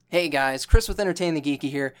Hey guys, Chris with Entertain the Geeky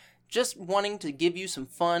here. Just wanting to give you some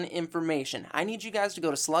fun information. I need you guys to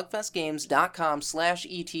go to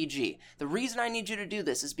slugfestgames.com/ETG. The reason I need you to do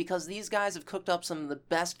this is because these guys have cooked up some of the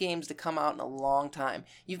best games to come out in a long time.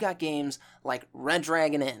 You've got games like Red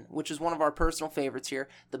Dragon Inn, which is one of our personal favorites here,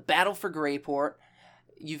 The Battle for Greyport,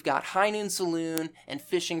 you've got High Noon Saloon, and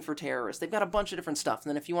Fishing for Terrorists. They've got a bunch of different stuff. And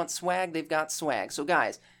then if you want swag, they've got swag. So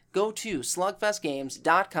guys, go to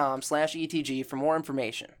slugfestgames.com/ETG for more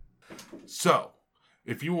information. So,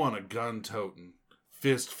 if you want a gun-toting,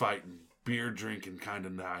 fist-fighting, beer-drinking kind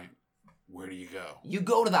of night, where do you go? You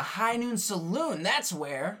go to the High Noon Saloon, that's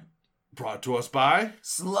where. Brought to us by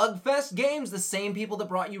Slugfest Games, the same people that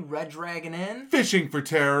brought you Red Dragon Inn. Fishing for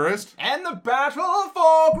Terrorists. And the Battle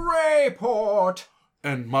for Greyport.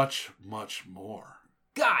 And much, much more.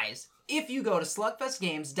 Guys, if you go to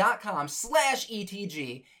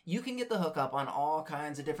slugfestgames.com/ETG, you can get the hookup on all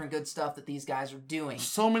kinds of different good stuff that these guys are doing.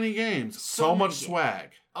 So many games. So much swag.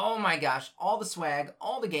 Oh my gosh, all the swag,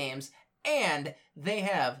 all the games, and they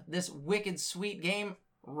have this wicked sweet game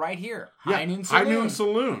right here. High Noon Saloon. High Noon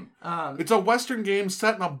Saloon. It's a Western game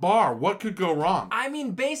set in a bar. What could go wrong? I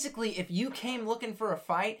mean, basically, if you came looking for a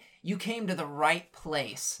fight, you came to the right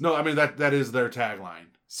place. No, I mean, that is their tagline.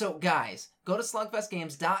 So, guys, go to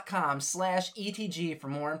slugfestgames.com/ETG for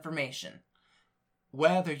more information.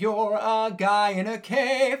 Whether you're a guy in a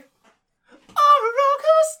cave or a rogue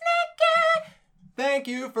who's sneaky, thank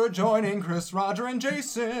you for joining Chris, Roger, and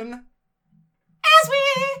Jason as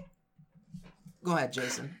we... Go ahead,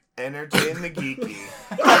 Jason. Entertain the geeky.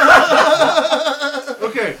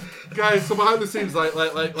 Okay, guys, so behind the scenes, like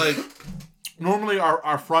normally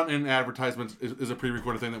our front end advertisements is a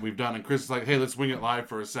pre-recorded thing that we've done, and Chris is like, hey, let's wing it live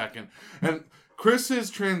for a second. And Chris's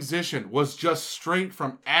transition was just straight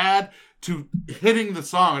from ad to hitting the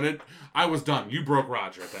song, and I was done. You broke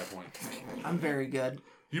Roger at that point. I'm very good.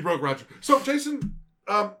 You broke Roger. So, Jason,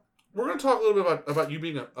 we're going to talk a little bit about you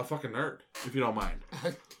being a fucking nerd, if you don't mind.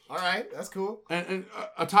 All right, that's cool. And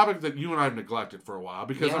a topic that you and I have neglected for a while,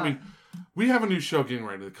 because, I mean, we have a new show getting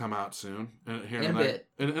ready to come out soon. Here in a bit.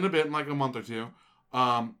 In a bit, in like a month or two.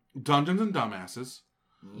 Dungeons and Dumbasses.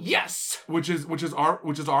 Yes! Which is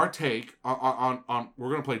our take on we're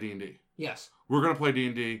going to play D&D. Yes. We're going to play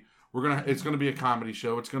D&D. It's going to be a comedy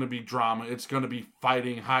show. It's going to be drama. It's going to be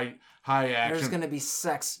fighting, high action. There's going to be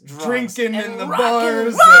sex, drugs, drinking and in the rock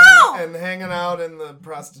bars and and hanging out in the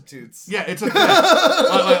prostitutes. Yeah, it's a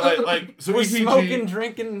thing. So we're ETG, smoking,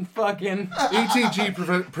 drinking, fucking.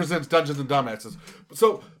 ETG presents Dungeons and Dumbasses.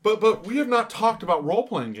 So, but we have not talked about role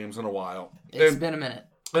playing games in a while. It's been a minute.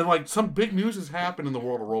 And like some big news has happened in the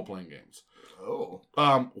world of role playing games. Oh.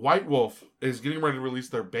 White Wolf is getting ready to release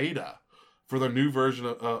their beta for their new version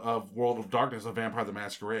of World of Darkness of Vampire the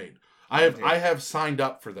Masquerade. I have signed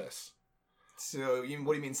up for this. So, what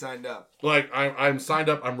do you mean signed up? Like, I'm signed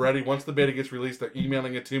up. I'm ready. Once the beta gets released, they're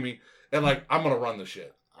emailing it to me. And, like, I'm going to run the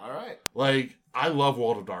shit. All right. Like, I love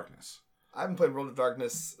World of Darkness. I haven't played World of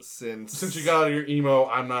Darkness since... Since you got out of your emo,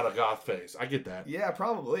 I'm not a goth face. I get that. Yeah,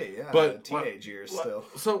 probably. Yeah, but teenage years still.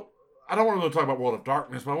 So, I don't want to really talk about World of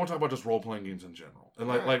Darkness, but I want to talk about just role-playing games in general. And,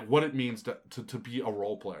 like what it means to be a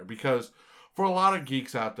role player. Because... for a lot of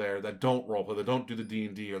geeks out there that don't roleplay, that don't do the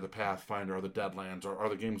D&D or the Pathfinder or the Deadlands or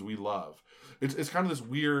the games we love, it's kind of this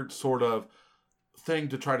weird sort of thing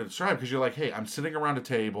to try to describe, because you're like, hey, I'm sitting around a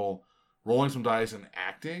table, rolling some dice and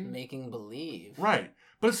acting. Making believe. Right.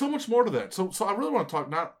 But it's so much more to that. So I really want to talk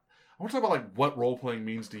about like what role-playing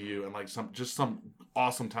means to you and like some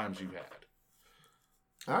awesome times you've had.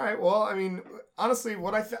 All right. Well, I mean, honestly,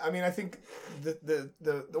 I think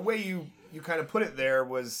the way you kind of put it there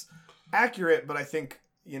was accurate, but I think,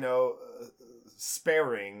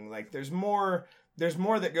 sparing. Like, there's more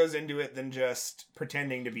that goes into it than just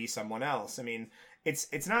pretending to be someone else. I mean,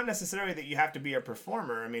 it's not necessarily that you have to be a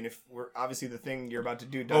performer. I mean, if we're obviously the thing you're about to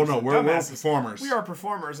do. We're performers. We are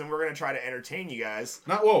performers, and we're going to try to entertain you guys.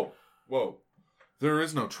 Not whoa. There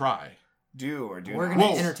is no try. We're going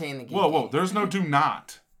to entertain the geek. Whoa. There's no do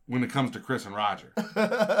not when it comes to Chris and Roger.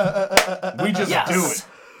 We just do it.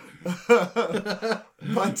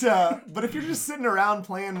 But if you're just sitting around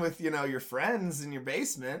playing with your friends in your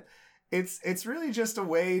basement, it's really just a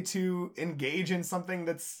way to engage in something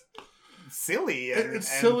that's silly. It's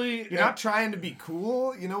silly. You're not trying to be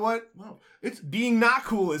cool. You know what? No, it's being not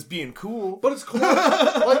cool is being cool. But it's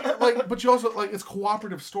but you also it's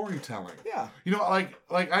cooperative storytelling. Yeah. Like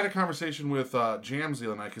I had a conversation with Jams the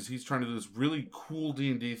other night because he's trying to do this really cool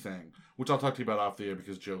D&D thing, which I'll talk to you about off the air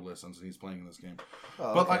because Joe listens and he's playing in this game.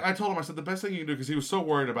 Oh, but I told him, I said the best thing you can do, because he was so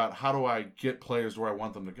worried about how do I get players to where I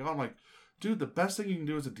want them to go. I'm like, dude, the best thing you can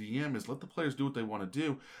do as a DM is let the players do what they want to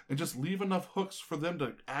do and just leave enough hooks for them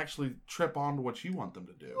to actually trip onto what you want them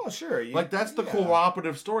to do. Oh, sure. That's the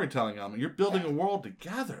cooperative storytelling element. You're building a world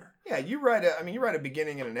together. Yeah, you write a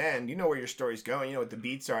beginning and an end. You know where your story's going. You know what the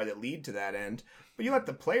beats are that lead to that end. But you let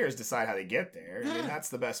the players decide how they get there. I mean, that's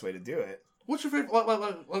the best way to do it. What's your favorite?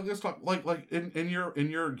 Let's talk. In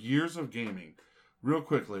your years of gaming, real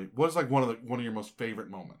quickly. What is one of your most favorite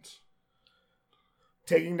moments?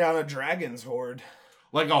 Taking down a dragon's horde.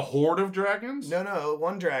 Like a horde of dragons? No,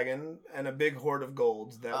 one dragon and a big horde of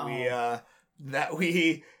golds that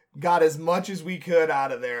we got as much as we could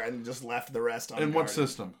out of there and just left the rest on. And what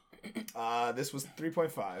system? This was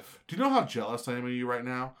 3.5. Do you know how jealous I am of you right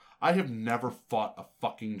now? I have never fought a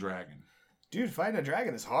fucking dragon. Dude, fighting a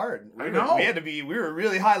dragon is hard. I know. We were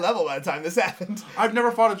really high level by the time this happened. I've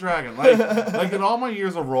never fought a dragon. Like in all my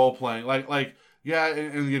years of role playing, yeah,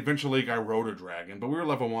 in the Adventure League, I rode a dragon, but we were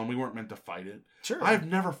level 1. We weren't meant to fight it. Sure. I have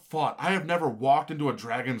never fought. I have never walked into a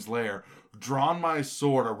dragon's lair, drawn my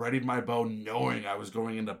sword, or readied my bow, knowing I was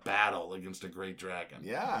going into battle against a great dragon.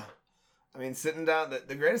 Yeah. I mean, sitting down,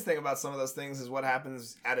 the greatest thing about some of those things is what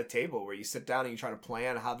happens at a table where you sit down and you try to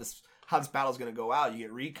plan how this battle's going to go out. You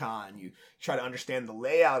get recon. You try to understand the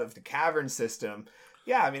layout of the cavern system.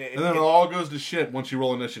 Yeah, I mean... And then it all goes to shit once you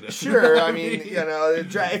roll initiative. Sure, I mean,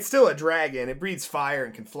 it's still a dragon. It breathes fire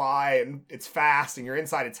and can fly, and it's fast, and you're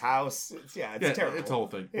inside its house. It's terrible. It's a whole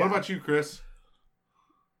thing. Yeah. What about you, Chris?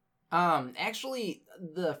 Actually,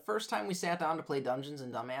 the first time we sat down to play Dungeons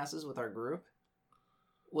and Dumbasses with our group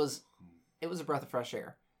was a breath of fresh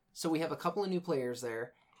air. So we have a couple of new players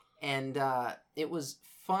there, and it was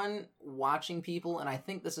fun watching people, and I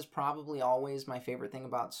think this is probably always my favorite thing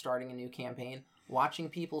about starting a new campaign, watching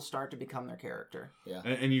people start to become their character. Yeah.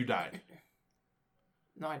 And you died.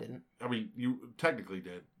 No, I didn't. I mean, you technically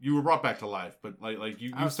did. You were brought back to life, but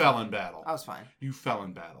you fell in battle. I was fine. You fell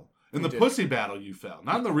in battle. In the pussy battle, you fell.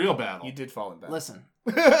 Not in the real battle. You did fall in battle. Listen.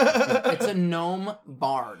 It's a gnome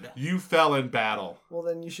bard. You fell in battle. Well,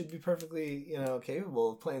 then you should be perfectly,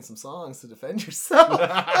 capable of playing some songs to defend yourself.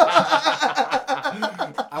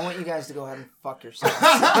 I want you guys to go ahead and fuck yourselves.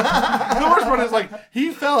 The worst part is,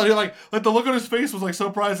 he fell, and he the look on his face was,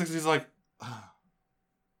 surprised, because he's like...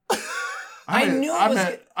 I'm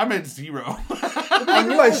at 0. I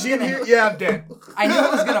knew I should here. Yeah, I'm dead. I knew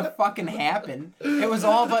it was gonna fucking happen. It was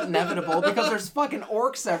all but inevitable because there's fucking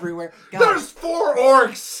orcs everywhere. God, There's 4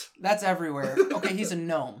 orcs! that's everywhere. Okay, he's a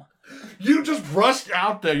gnome. You just rushed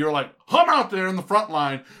out there. You're like, I'm out there in the front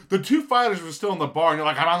line. The 2 fighters were still in the bar, and you're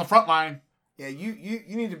like, I'm on the front line. Yeah, you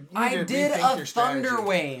need to. I did a thunder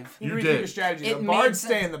wave. You rethink your strategy. The bards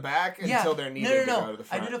stay in the back until they're needed to go to the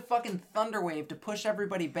front. I did a fucking thunder wave to push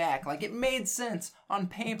everybody back. It made sense on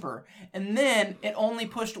paper. And then it only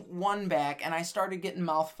pushed one back, and I started getting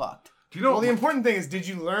mouth fucked. Do you know? Well, the important thing is, did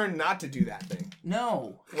you learn not to do that thing?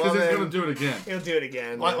 No. Because he's going to do it again. He'll do it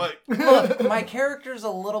again. Look, my character's a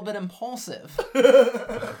little bit impulsive.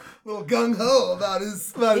 Little gung-ho about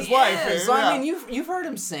his life. So, I mean, you've heard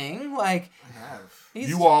him sing. I have.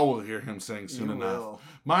 You all will hear him sing soon You enough. will.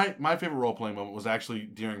 My favorite role-playing moment was actually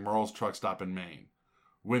during Merle's truck stop in Maine.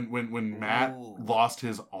 When Matt lost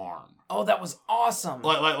his arm. Oh, that was awesome.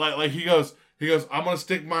 He goes, I'm gonna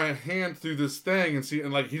stick my hand through this thing and see,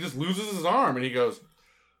 and he just loses his arm, and he goes,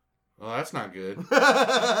 oh, that's not good.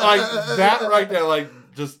 That right there,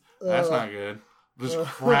 that's not good. Just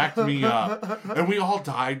cracked me up. And we all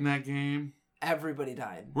died in that game. Everybody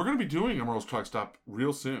died. We're gonna be doing a Merle's truck stop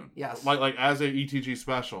real soon. Yes. Like as a ETG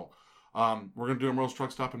special. We're gonna do a Merle's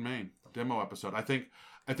truck stop in Maine demo episode. I think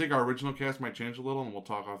our original cast might change a little, and we'll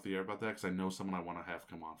talk off the air about that because I know someone I want to have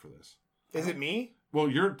come on for this. Is it me? Well,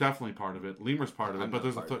 you're definitely part of it. Lemur's part of it, but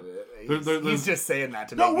there's He's just saying that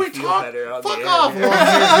to make me feel better. Fuck off, long-haired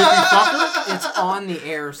hippie fucker. It's on the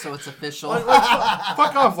air, so it's official.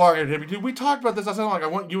 Fuck off, long-haired hippie dude. We talked about this. I said I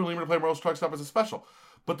want you and Lemur to play Merle's truck stop as a special,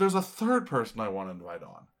 but there's a third person I want to invite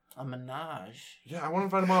on. A menage. Yeah, I want to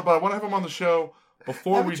invite him on, but I want to have him on the show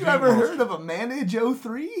before we do. Haven't you ever heard of a Manage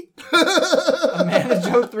 03? A Manage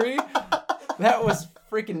 03? That was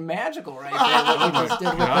freaking magical right there, what you just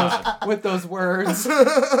did with those words.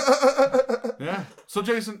 Yeah. So,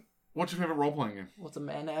 Jason, what's your favorite role-playing game? What's a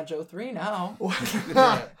Manage 03 now?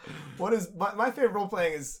 What is my favorite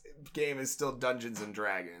role-playing game is still Dungeons and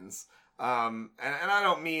Dragons. And I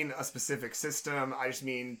don't mean a specific system. I just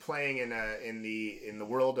mean playing in the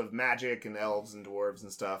world of magic and elves and dwarves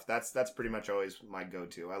and stuff. That's pretty much always my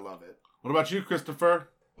go-to. I love it. What about you, Christopher?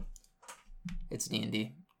 It's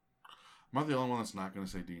D&D. Am I the only one that's not going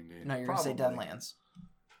to say D&D? No, you're going to say Deadlands.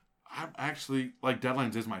 I'm actually,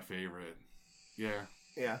 Deadlands is my favorite. Yeah.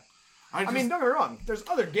 Yeah. I mean, don't get me wrong. There's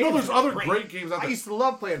other games. No, there's that are other great games out there. I used to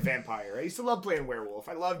love playing Vampire. I used to love playing Werewolf.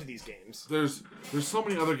 I loved these games. There's so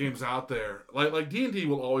many other games out there. Like D&D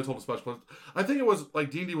will always hold a special place. I think it was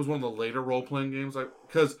like D&D was one of the later role playing games. Like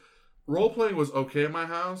because role playing was okay in my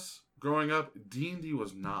house growing up. D&D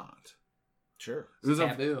was not. Sure, it was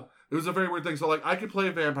taboo. It was a very weird thing. So like I could play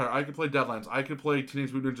Vampire, I could play Deadlands, I could play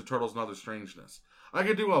Teenage Mutant Ninja Turtles and Other Strangeness. I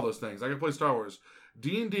could do all those things. I could play Star Wars.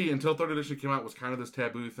 D&D until 3rd edition came out was kind of this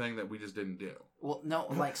taboo thing that we just didn't do. Well, no,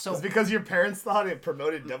 like so. It's because your parents thought it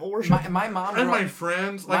promoted devil worship. My mom and my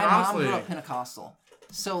friends, like honestly, mom grew up Pentecostal.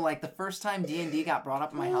 So like the first time D&D got brought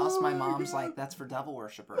up in my house, my mom's like, "That's for devil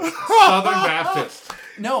worshippers." Southern Baptist.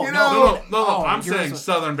 No, no. Oh, I'm saying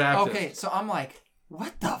Southern Baptist. Okay, so I'm like,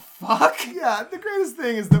 what the fuck? Yeah, the greatest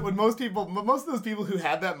thing is that when most of those people who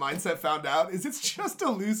had that mindset found out is it's just a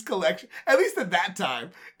loose collection. At least at that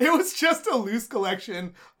time, it was just a loose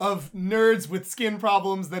collection of nerds with skin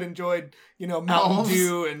problems that enjoyed, Mountain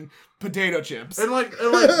Dew and potato chips. And like you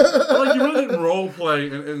really didn't role play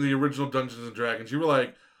in the original Dungeons and Dragons. You were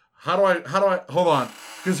like, how do I hold on?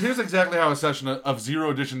 Because here's exactly how a session of 0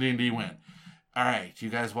 edition D&D went. All right, you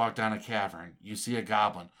guys walk down a cavern. You see a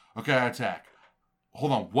goblin. Okay, I attack.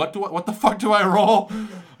 Hold on, what the fuck do I roll?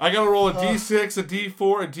 I gotta roll a D6, a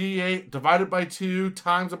D4, a D8, divide it by 2,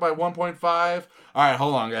 times it by 1.5. Alright,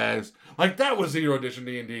 hold on, guys. Like, that was 0 edition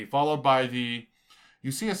D&D, followed by you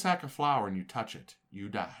see a sack of flour and you touch it, you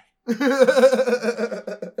die.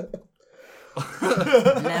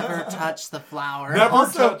 Never touch the flower.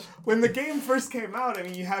 When the game first came out, I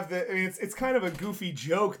mean, it's kind of a goofy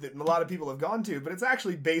joke that a lot of people have gone to, but it's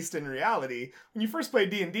actually based in reality. When you first play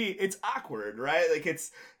D&D, it's awkward, right? Like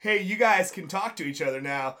it's, hey, you guys can talk to each other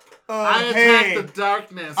now. I attack the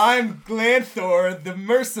darkness. I'm Glanthor, the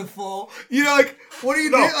merciful. What are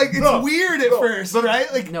you doing? Like it's weird at first,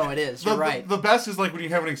 right? Like no, it is. You're right. The best is like when you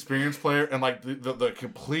have an experienced player and like the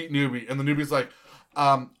complete newbie, and the newbie's like,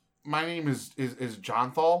 my name is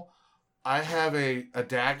John Thal. I have a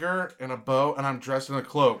dagger and a bow, and I'm dressed in a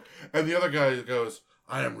cloak. And the other guy goes,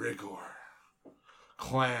 I am Rigor,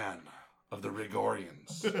 clan of the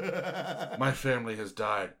Rigorians. My family has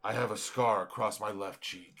died. I have a scar across my left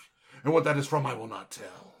cheek. And what that is from, I will not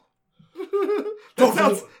tell. That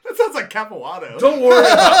sounds like Capuano. Don't worry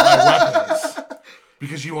about my weapons,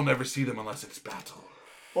 because you will never see them unless it's battle.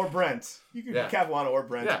 Or Brent. You could Capuano or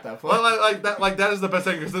Brent at that point. Like that is the best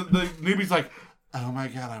thing, because the newbie's like, oh my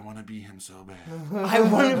god, I want to be him so bad. I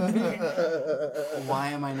want to be. Why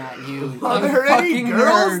am I not you? Are there any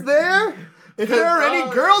girls there? If there are any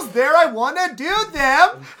girls there, I want to do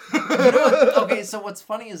them. Okay, so what's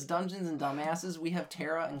funny is Dungeons and Dumbasses, we have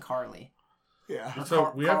Tara and Carly. Yeah.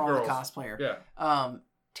 So we have Carl, girls. the cosplayer. Yeah.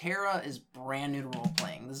 Tara is brand new to role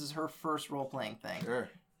playing. This is her first role playing thing. Sure.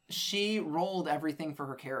 She rolled everything for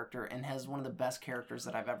her character and has one of the best characters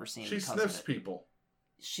that I've ever seen. She because sniffs of it. people.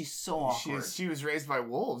 She's so awkward. She was raised by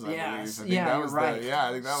wolves, I believe. I think yeah, that was right.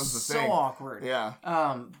 I think that was the thing. So awkward. Yeah.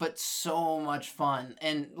 But so much fun.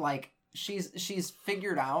 And like she's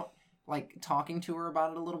figured out, like talking to her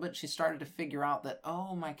about it a little bit, she started to figure out that,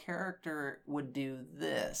 oh, my character would do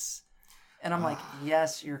this. And I'm like,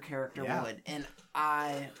 yes, your character would. And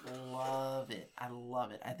I love it. I love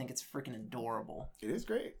it. I think it's freaking adorable. It is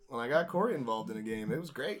great. When I got Corey involved in a game, it was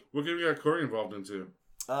great. What game you got Corey involved into?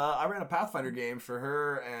 I ran a Pathfinder game for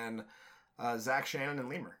her and Zach, Shannon, and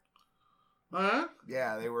Lemur. Huh?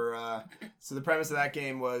 Yeah, they were. So the premise of that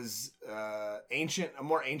game was a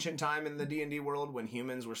more ancient time in the D&D world when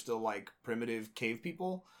humans were still like primitive cave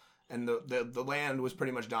people. And the land was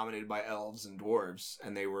pretty much dominated by elves and dwarves,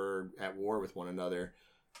 and they were at war with one another.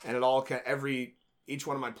 And each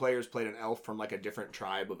one of my players played an elf from like a different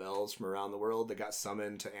tribe of elves from around the world that got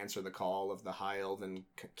summoned to answer the call of the High Elven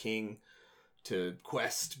King to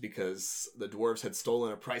quest because the dwarves had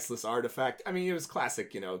stolen a priceless artifact. I mean, it was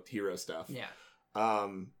classic, hero stuff. Yeah.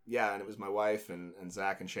 And it was my wife and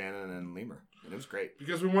Zach and Shannon and Lemur, and it was great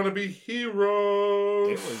because we want to be heroes.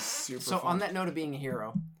 It was super. So fun. on that note of being a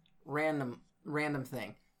hero. Random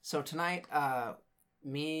thing. So tonight,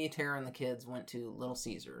 me, Tara, and the kids went to Little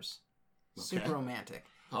Caesars. Super romantic.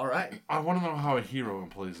 All right. I want to know how a hero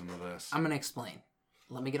plays into this. I'm going to explain.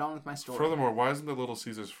 Let me get on with my story. Furthermore, why isn't there Little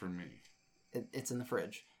Caesars for me? It's in the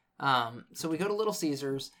fridge. So we go to Little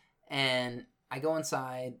Caesars, and I go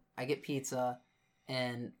inside, I get pizza,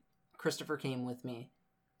 and Christopher came with me.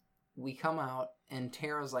 We come out, and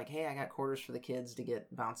Tara's like, hey, I got quarters for the kids to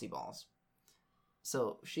get bouncy balls.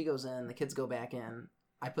 So she goes in, the kids go back in.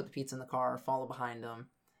 I put the pizza in the car, follow behind them,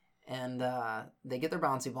 and they get their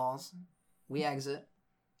bouncy balls. We exit,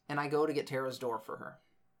 and I go to get Tara's door for her.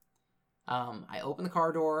 I open the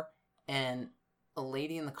car door, and a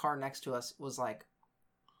lady in the car next to us was like,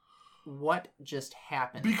 what just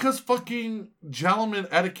happened? Because fucking gentleman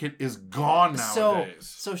etiquette is gone nowadays.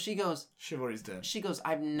 So she goes, Chivalry's dead. she goes,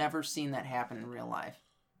 I've never seen that happen in real life.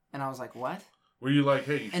 And I was like, what? Were you like,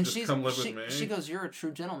 hey, you should And just come live with me? she goes, you're a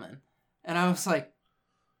true gentleman. And I was like,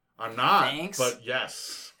 I'm not, thanks. but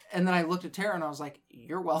yes. And then I looked at Tara and I was like,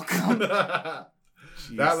 you're welcome.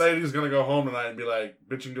 That lady's going to go home tonight and be like,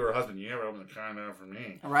 bitching to her husband, you never open the car door for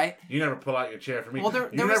me. Right? You never pull out your chair for me. Well, there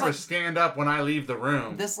you was never like, stand up when I leave the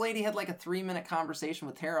room. this lady had like a 3-minute conversation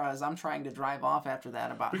with Tara as I'm trying to drive off after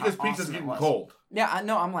that about Because how pizza's awesome it getting was. cold. Yeah, I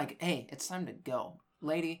know. I'm like, hey, it's time to go.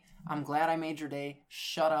 Lady, I'm glad I made your day.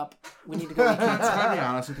 Shut up. We need to go eat I'll pizza. be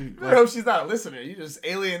honest with you. I hope she's not a listener. You just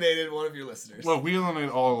alienated one of your listeners. Well, we eliminate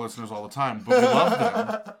all our listeners all the time, but we love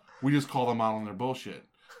them. We just call them out on their bullshit.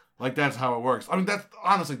 Like, that's how it works. I mean, that's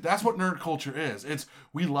honestly, that's what nerd culture is. It's,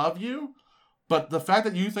 we love you, but the fact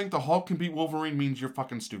that you think the Hulk can beat Wolverine means you're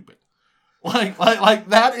fucking stupid. Like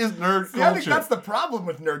that is nerd See, culture. I think that's the problem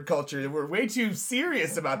with nerd culture. We're way too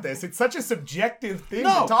serious about this. It's such a subjective thing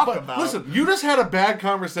to talk about. Listen, you just had a bad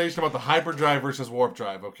conversation about the hyperdrive versus warp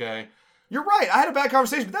drive, okay? You're right. I had a bad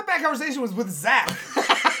conversation, but that bad conversation was with Zach.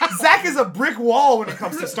 Zach is a brick wall when it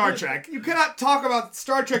comes to Star Trek. You cannot talk about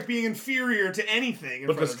Star Trek being inferior to anything.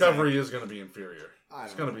 But Discovery is going to be inferior.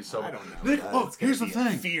 It's going to be so. I don't know. Nick, look, here's the thing.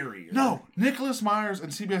 Inferior. No, Nicholas Myers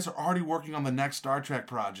and CBS are already working on the next Star Trek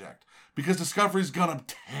project because Discovery's going to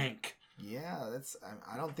tank. Yeah,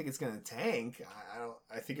 I don't think it's going to tank.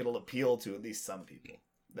 I think it'll appeal to at least some people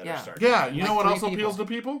that are Star Trek. Yeah, you know what else appeals to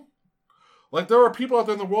people? Like, there are people out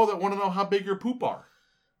there in the world that want to know how big your poop are.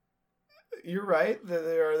 You're right.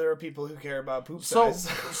 There are people who care about poop So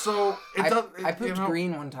size. I pooped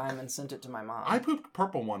green one time and sent it to my mom. I pooped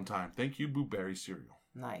purple one time. Thank you, Blueberry cereal.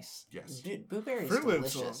 Nice. Yes. Dude, blueberry is Fruit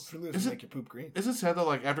Loops delicious. will make your poop green. Is it sad that,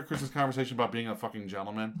 like, after Chris's conversation about being a fucking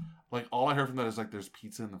gentleman, like, all I heard from that is, like, there's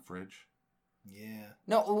pizza in the fridge? Yeah.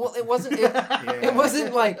 No, well, it wasn't. It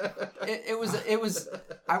wasn't like it was.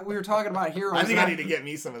 We were talking about heroes. I think I need to get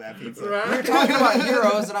me some of that pizza. We were talking about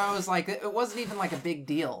heroes, and I was like, it wasn't even like a big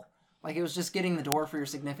deal. Like, it was just getting the door for your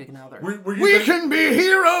significant other. We can be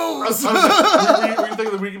heroes. Were you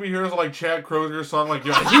thinking that We Can Be Heroes like Chad Kroger's song, like,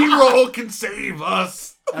 your hero can save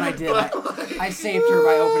us? And I did. I saved her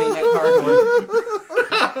by opening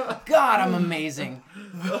that car door. God, I'm amazing.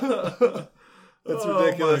 That's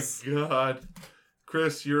ridiculous. Oh my God.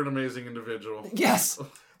 Chris, you're an amazing individual. Yes.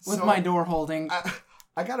 With my door holding.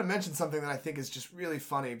 I gotta mention something that I think is just really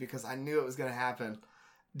funny because I knew it was gonna happen.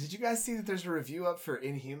 Did you guys see that there's a review up for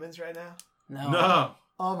Inhumans right now? No.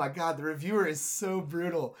 Oh my God, the reviewer is so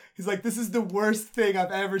brutal. He's like, this is the worst thing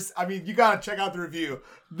I've ever seen. I mean, you gotta check out the review.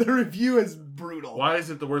 The review is brutal. Why is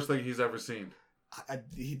it the worst thing he's ever seen?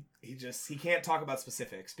 He can't talk about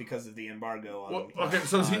specifics because of the embargo on. Well, okay,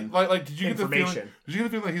 so is he like did you get the feeling? Did you get the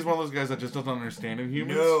feeling that he's one of those guys that just doesn't understand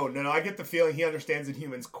Inhumans? No. I get the feeling he understands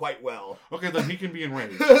Inhumans quite well. Okay, then he can be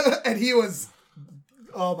enraged. And he was.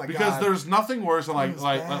 Oh my God! Because there's nothing worse than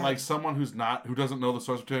like someone who doesn't know the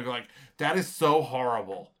source material. Like, that is so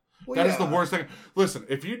horrible. Well, that is the worst thing. Listen,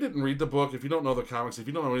 if you didn't read the book, if you don't know the comics, if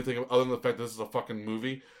you don't know anything other than the fact that this is a fucking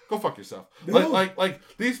movie, go fuck yourself. No. Like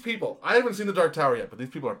these people. I haven't seen the Dark Tower yet, but these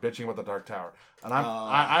people are bitching about the Dark Tower, and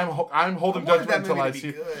I'm holding judgment until I see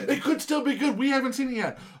it. It could still be good. We haven't seen it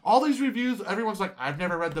yet. All these reviews, everyone's like, I've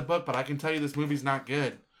never read the book, but I can tell you this movie's not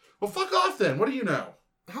good. Well, fuck off then. What do you know?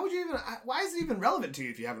 How would you even? Why is it even relevant to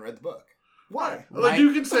you if you haven't read the book? Why? Like,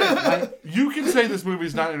 you can say this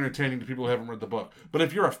movie's not entertaining to people who haven't read the book. But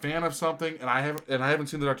if you're a fan of something, and I haven't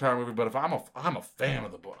seen the Dark Tower movie, but if I'm a fan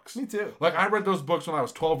of the books. Me too. Like, I read those books when I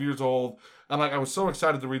was 12 years old, and like I was so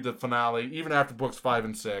excited to read the finale, even after books 5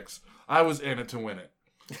 and 6. I was in it to win it.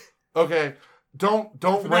 Okay, don't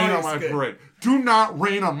rain on my parade. Do not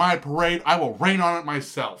rain on my parade. I will rain on it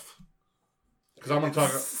myself. Because I'm going to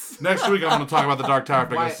talk next week. I'm going to talk about the Dark Tower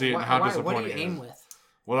after I see it and how disappointing it is. What do you aim with?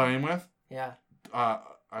 What do I aim with? Yeah.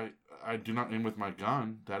 I do not aim with my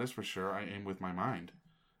gun. That is for sure. I aim with my mind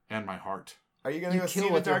and my heart. Are you going to go see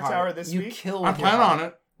the Dark Tower this week? You kill with I plan on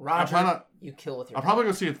it. Roger, you kill with your I'll probably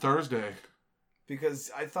go see it Thursday. Because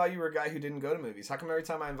I thought you were a guy who didn't go to movies. How come every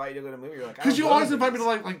time I invite you to go to a movie, you're like, because you always invite me to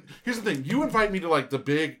like. Here's the thing. You invite me to like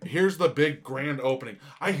here's the big grand opening.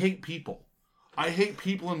 I hate people. I hate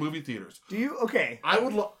people in movie theaters. Do you? Okay. I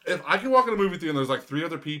would if I can walk in a movie theater and there's like 3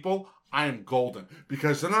 other people, I am golden.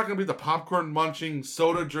 Because they're not going to be the popcorn munching,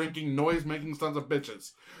 soda drinking, noise making sons of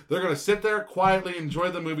bitches. They're going to sit there quietly,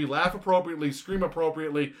 enjoy the movie, laugh appropriately, scream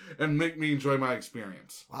appropriately, and make me enjoy my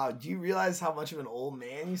experience. Wow, do you realize how much of an old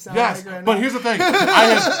man you sound Yes, like right but now? here's the thing.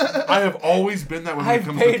 I have always been that way when it I've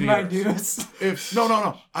comes paid to my theaters. dues.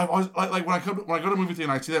 No. I've always like when I go to a movie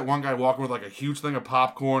theater and I see that one guy walking with like a huge thing of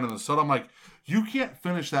popcorn and the soda. I'm like, you can't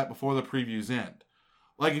finish that before the previews end.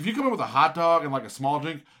 Like if you come in with a hot dog and like a small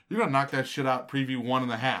drink, you're gonna knock that shit out. Preview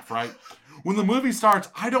 1.5, right? When the movie starts,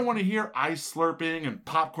 I don't want to hear ice slurping and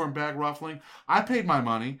popcorn bag ruffling. I paid my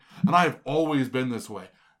money, and I have always been this way.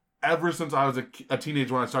 Ever since I was a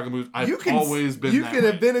teenager when I started movies, I've always been You that could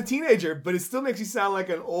way. have been a teenager, but it still makes you sound like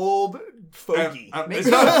an old fogey. Makes It's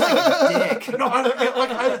me not- sound like a dick. No,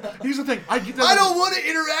 here's the thing. I get that. I don't want to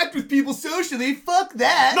interact with people socially. Fuck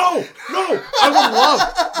that. No, I would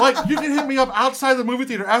love. Like, you can hit me up outside the movie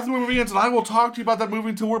theater after the movie ends, and I will talk to you about that movie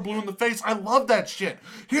until we're blue in the face. I love that shit.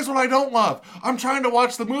 Here's what I don't love. I'm trying to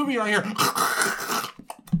watch the movie, and I hear.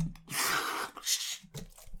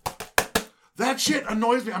 That shit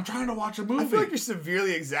annoys me. I'm trying to watch a movie. I feel like you're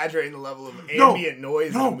severely exaggerating the level of ambient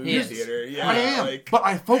noise in a movie yes. theater. Yeah, I am, like, but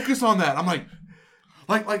I focus on that. I'm like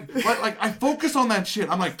I focus on that shit.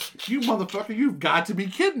 I'm like, you motherfucker, you've got to be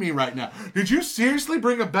kidding me right now. Did you seriously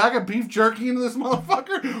bring a bag of beef jerky into this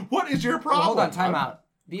motherfucker? What is your problem? Well, hold on, time out.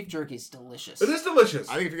 Beef jerky's delicious. It is delicious.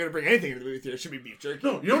 I think if you're gonna bring anything to the movie theater, it should be beef jerky.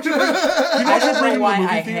 No, you know what you bring? You know I what you don't bring know in why the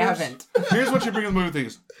movie I theaters? haven't. Here's what you bring in the movie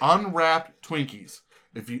theaters: unwrapped Twinkies.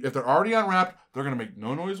 If they're already unwrapped, they're gonna make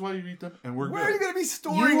no noise while you eat them, and we're Where are good. you gonna be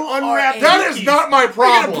storing You are unwrapped? a- That is Twinkies? not my Are you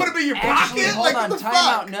problem. gonna put them in your Actually, pocket? hold Like on, what the time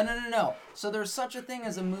fuck? out. No. So there's such a thing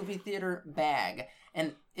as a movie theater bag.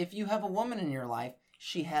 And if you have a woman in your life,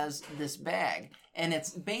 she has this bag. And it's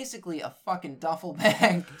basically a fucking duffel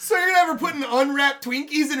bag. So you're gonna have her putting unwrapped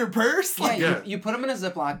Twinkies in her purse? Yeah, Like, Yeah. You put them in a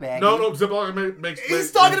Ziploc bag. No, Ziploc makes.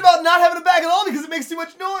 he's talking about not having a bag at all because it makes too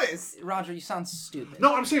much noise. Roger, you sound stupid.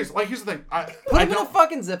 No, I'm serious. Like, here's the thing. Put I them in a don't.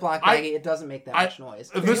 fucking Ziploc baggie. It doesn't make that much noise.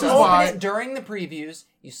 this You is open why- it during the previews,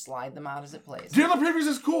 you slide them out as it plays. During the previews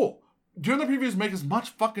is cool. During the previews, make as much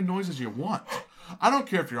fucking noise as you want. I don't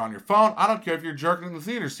care if you're on your phone. I don't care if you're jerking in the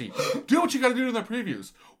theater seat. Do what you got to do in the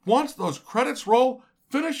previews. Once those credits roll,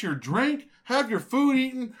 finish your drink, have your food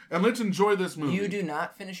eaten, and let's enjoy this movie. You do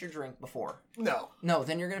not finish your drink before. No. No,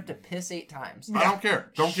 then you're going to have to piss 8 times. I don't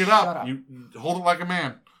care. Don't get Shut up. up. You hold it like a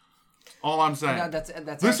man. All I'm saying. No, that's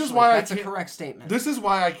This is actually- why I that's a can't- correct statement. This is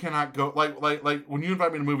why I cannot go like when you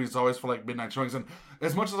invite me to movies, it's always for like midnight showings. And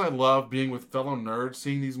as much as I love being with fellow nerds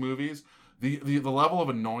seeing these movies, the level of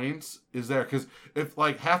annoyance is there because if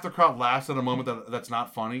like half the crowd laughs at a moment that's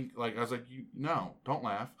not funny, like I was like, no, don't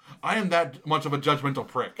laugh. I am that much of a judgmental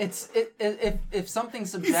prick. If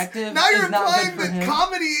something's subjective, Now you're is not implying good for that him.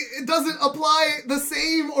 comedy doesn't apply the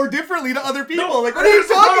same or differently to other people. No, like, what are you here's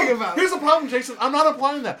the talking problem. about? Here's the problem, Jason. I'm not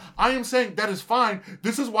applying that. I am saying that is fine.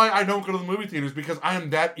 This is why I don't go to the movie theaters because I am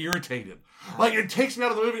that irritated. Like it takes me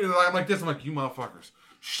out of the movie and I'm like this. I'm like, you motherfuckers,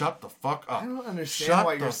 shut the fuck up. I don't understand Shut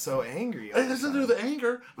why the you're so angry. It doesn't do the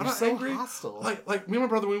anger. I'm You're not so angry. hostile. Like me and my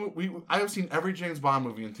brother, I have seen every James Bond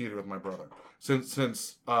movie in theater with my brother since the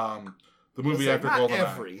movie Listen, after not GoldenEye.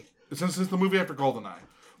 every. Since the movie after GoldenEye,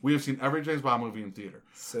 we have seen every James Bond movie in theater.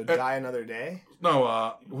 So Die Another Day?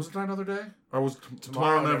 No, was it Die Another Day? Or was it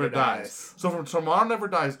Tomorrow Never Dies? So from Tomorrow Never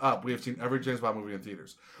Dies up, we have seen every James Bond movie in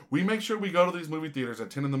theaters. We make sure we go to these movie theaters at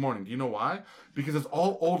 10 in the morning. Do you know why? Because it's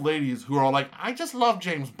all old ladies who are all like, I just love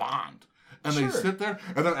James Bond. And they Sure. sit there,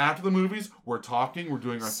 and then after the movies, we're talking, we're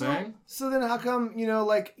doing our thing. So then how come,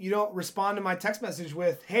 like, you don't respond to my text message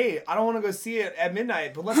with, hey, I don't want to go see it at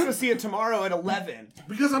midnight, but let's go see it tomorrow at 11.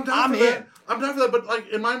 Because I'm down I'm for that. in. I'm down for that, but like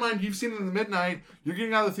in my mind, you've seen it in the midnight. You're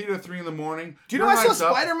getting out of the theater at 3 in the morning. Do you know I saw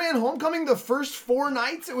Spider-Man Homecoming the first 4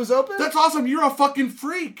 nights it was open? That's awesome. You're a fucking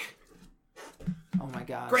freak. Oh my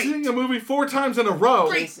god. Great. Seeing a movie 4 times in a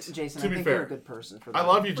row. Jason, To I be think fair. you're a good person for that. I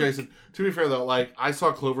love you, Jason. To be fair, though, like, I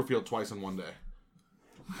saw Cloverfield twice in one day.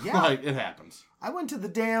 Yeah. Like, it happens. I went to the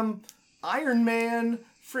damn Iron Man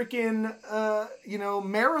freaking,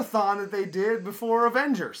 marathon that they did before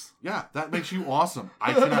Avengers. Yeah, that makes you awesome.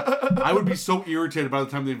 I would be so irritated by the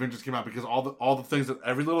time the Avengers came out because all the things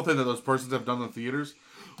every little thing that those persons have done in the theaters.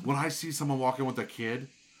 When I see someone walk in with a kid,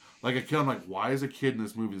 like a kid, I'm like, why is a kid in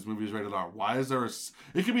this movie? This movie is rated R. Why is there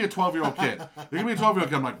it could be a 12-year-old kid. It could be a 12-year-old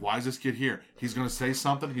kid. I'm like, why is this kid here? He's going to say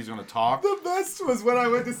something. He's going to talk. The best was when I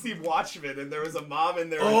went to see Watchmen and there was a mom in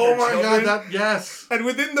there with Oh her my children. God, yes. And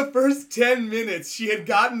within the first 10 minutes, she had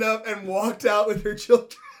gotten up and walked out with her children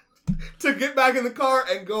to get back in the car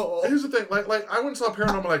and go home. Here's the thing, like I went and saw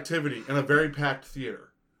Paranormal Activity in a very packed theater,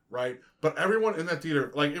 right? But everyone in that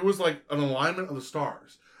theater, like it was like an alignment of the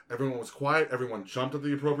stars. Everyone was quiet. Everyone jumped at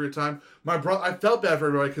the appropriate time. My brother, I felt bad for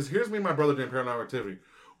everybody because here's me and my brother doing Paranormal Activity.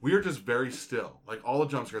 We are just very still. Like, all the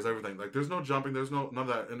jump scares, everything. Like, there's no jumping. There's none of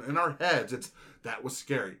that. In our heads, it's, that was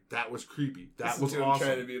scary. That was creepy. That was awesome.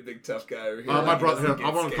 Trying to be a big tough guy over here. My brother, I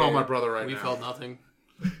want to call my brother right now. We felt nothing.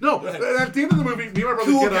 No, at the end of the movie, me and my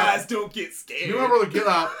brother Cool get guys up. don't get scared. Me and my brother get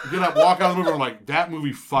up, walk out of the movie, and we're like, that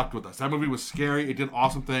movie fucked with us. That movie was scary. It did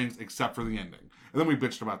awesome things, except for the ending. And then we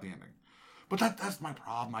bitched about the ending. But that's my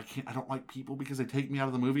problem. I don't like people because they take me out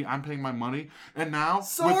of the movie. I'm paying my money. And now...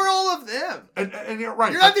 So are all of them. And you're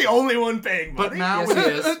right. You're not the only one paying money. But now... Yes, he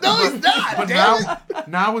is. No, he's not. But damn it.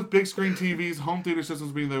 now with big screen TVs, home theater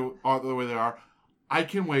systems being the way they are, I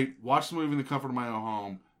can wait, watch the movie in the comfort of my own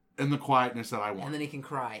home, in the quietness that I want. And then he can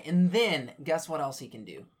cry. And then, guess what else he can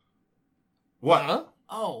do? What? Huh?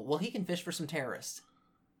 Oh, well, he can fish for some terrorists.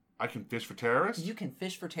 I can fish for terrorists? You can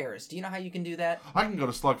fish for terrorists. Do you know how you can do that? I can go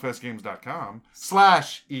to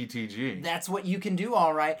slugfestgames.com/ETG. That's what you can do,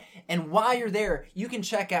 all right. And while you're there, you can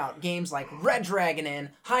check out games like Red Dragon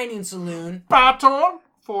Inn, High Noon Saloon. Battle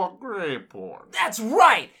for Greyport. That's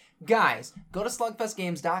right! Guys, go to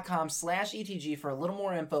slugfestgames.com/ETG for a little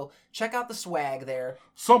more info. Check out the swag there.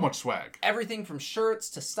 So much swag. Everything from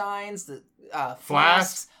shirts to steins to Flasks.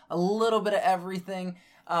 flasks, a little bit of everything.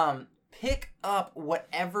 Pick up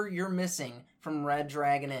whatever you're missing from Red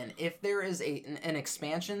Dragon Inn. If there is an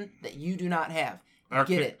expansion that you do not have,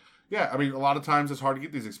 get it. Yeah, I mean, a lot of times it's hard to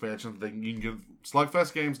get these expansions. You can get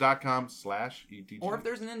slugfestgames.com/ETG. Or if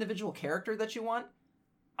there's an individual character that you want,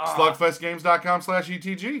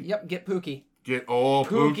 slugfestgames.com/ETG. Yep, get Pookie. Get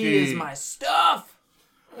Pookie. Is my stuff.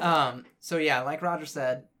 So yeah, like Roger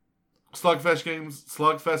said,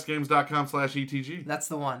 slugfestgames.com/ETG. that's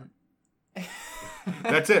the one.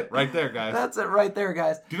 That's it right there, guys. That's it right there,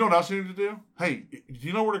 guys. Do you know what else you need to do? Hey, do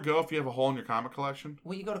you know where to go if you have a hole in your comic collection?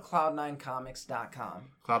 Well, you go to cloud9comics.com.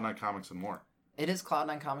 Cloud9 Comics and more. It is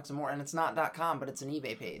Cloud9 Comics and more, and it's not .com, but it's an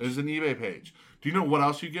eBay page. There's an eBay page. Do you know what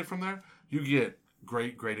else you get from there? You get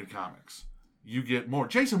great graded comics. You get more.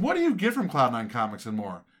 Jason, what do you get from Cloud9 Comics and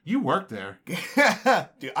more? You work there.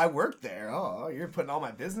 Dude, I work there. Oh, you're putting all my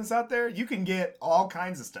business out there? You can get all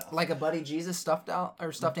kinds of stuff. Like a Buddy Jesus stuffed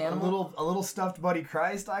animal? A little stuffed Buddy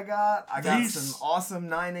Christ I got. I got These- some awesome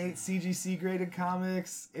 9/8 CGC graded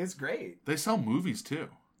comics. It's great. They sell movies too.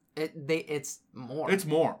 It's more. It's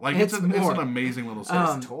more. Like It's it's more. an amazing little set.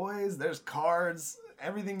 There's toys, there's cards,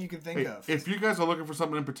 everything you can think Hey, of. if you guys are looking for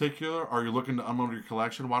something in particular, or you're looking to unload your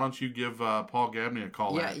collection, why don't you give Paul Gabney a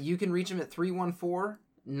call? Yeah, you can reach him at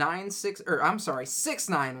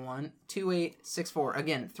 691-2864.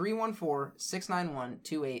 Again,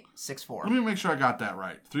 314-691-2864. Let me make sure I got that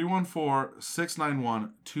right.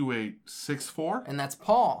 314-691-2864. And that's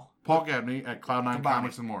Paul. Paul Gabney at Cloud9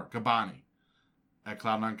 Comics and More. Gabani at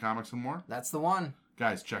Cloud9 Comics and More. That's the one.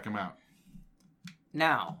 Guys, check him out.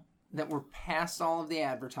 Now that we're past all of the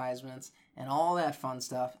advertisements and all that fun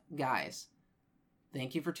stuff, guys,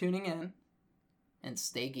 thank you for tuning in and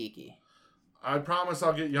stay geeky. I promise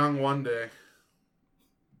I'll get young one day.